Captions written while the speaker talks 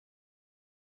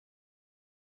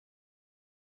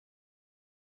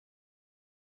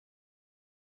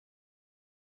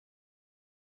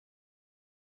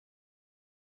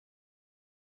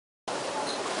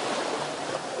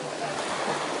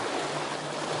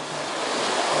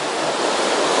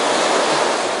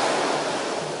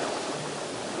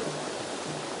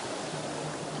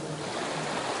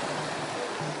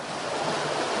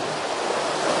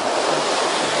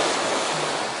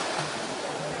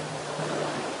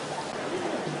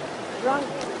drunk.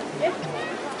 Yes.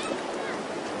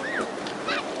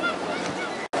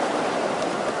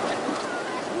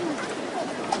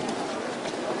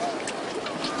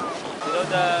 You know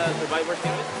the Survivor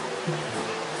Series?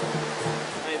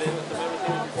 I did the Survivor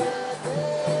Series.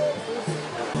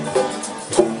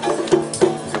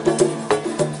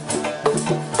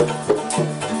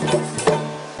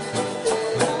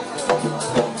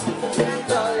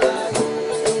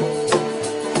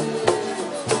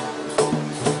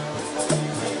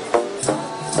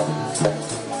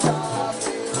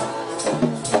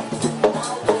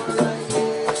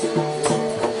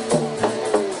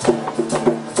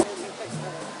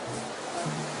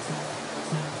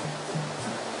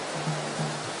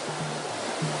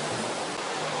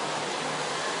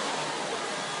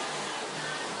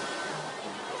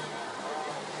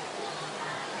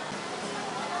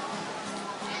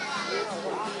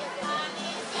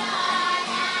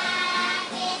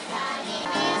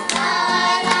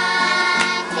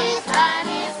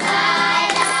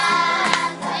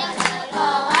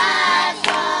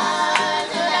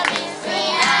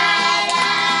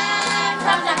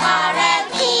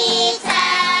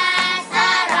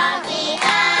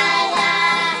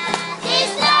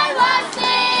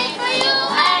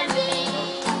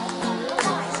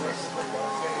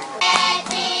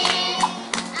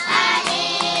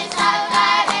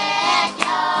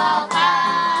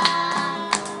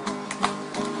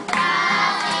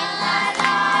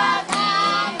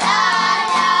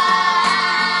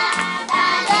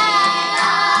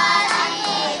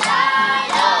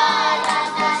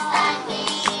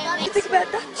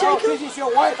 This is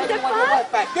your wife, I don't want your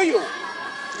wife back, do you?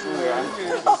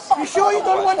 You sure you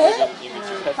don't want her?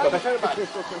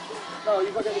 No,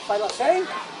 you got any final say? You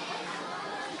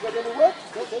got any words?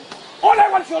 Okay. All I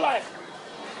want is your life!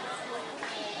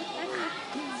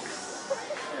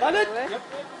 Done it? Yep.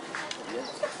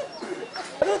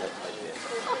 Done it?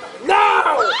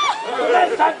 Now!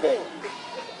 Let's something!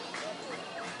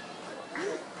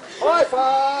 High five!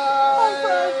 High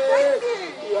five, thank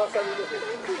you! You have something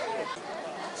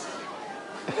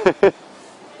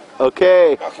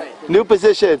Okay. New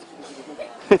position.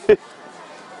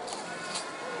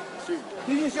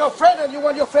 This is your friend and you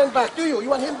want your friend back, do you? You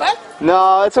want him back?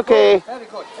 No, it's okay. Very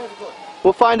good, very good.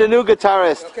 We'll find a new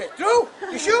guitarist. Okay, Drew,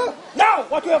 you sure? Now,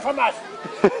 what do you have from us?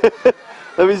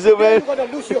 Let me zoom in. You're going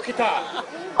to lose your guitar.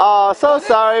 Oh, so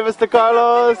sorry, Mr.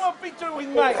 Carlos. You want picture with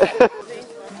Mike.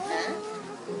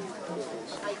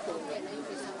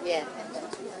 Yeah.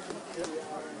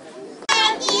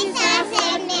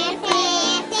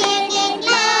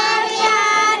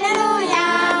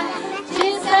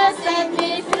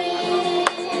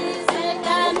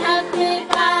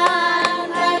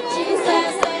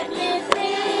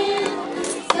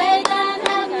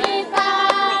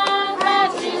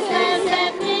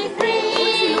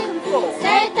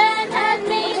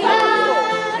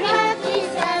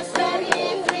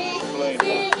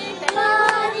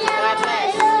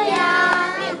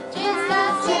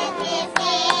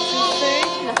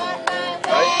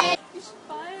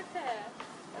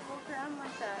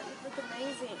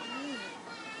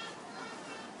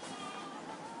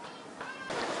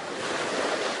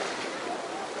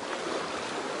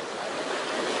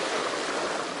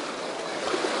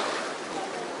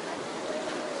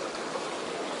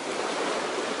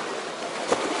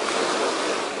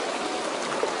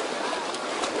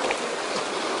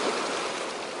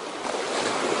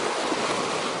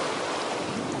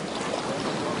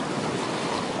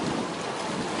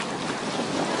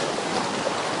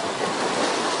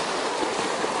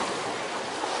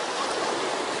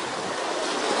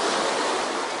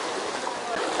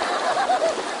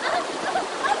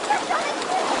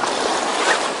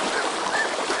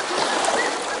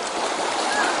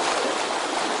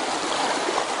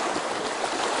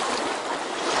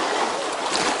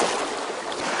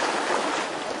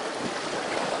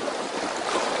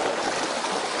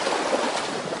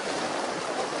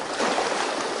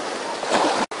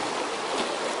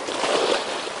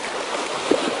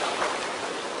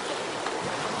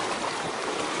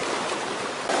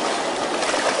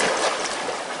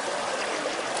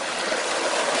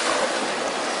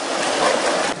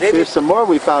 Here's some more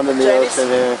we found in the Chinese. ocean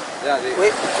here. Yeah,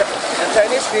 the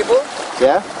Chinese people,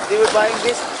 Yeah? they were buying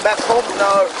this back home.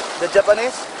 Now the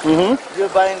Japanese, they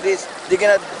were buying this. They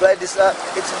cannot buy this.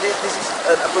 This is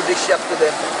an aphrodisiac to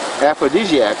them.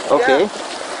 Aphrodisiac, okay.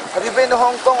 Yeah. Have you been to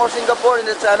Hong Kong or Singapore in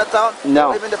the Chinatown? No.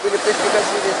 Or even the Philippines? You can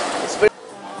see this. It's very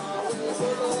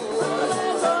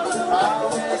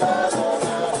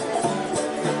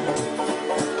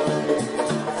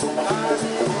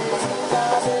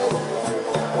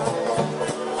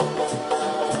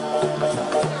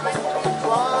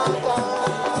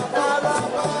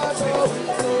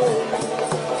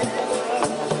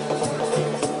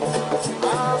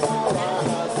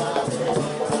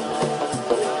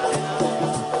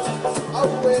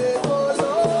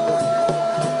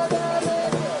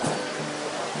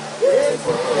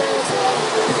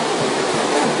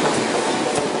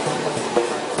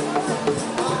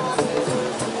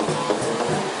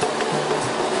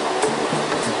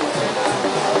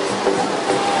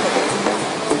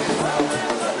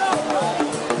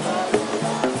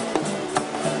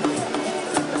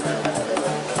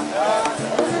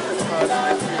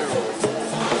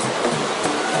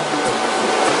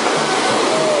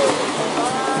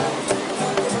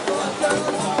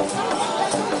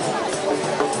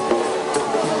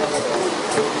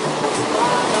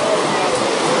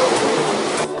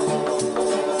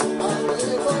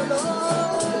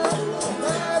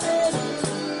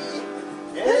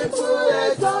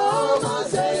Let go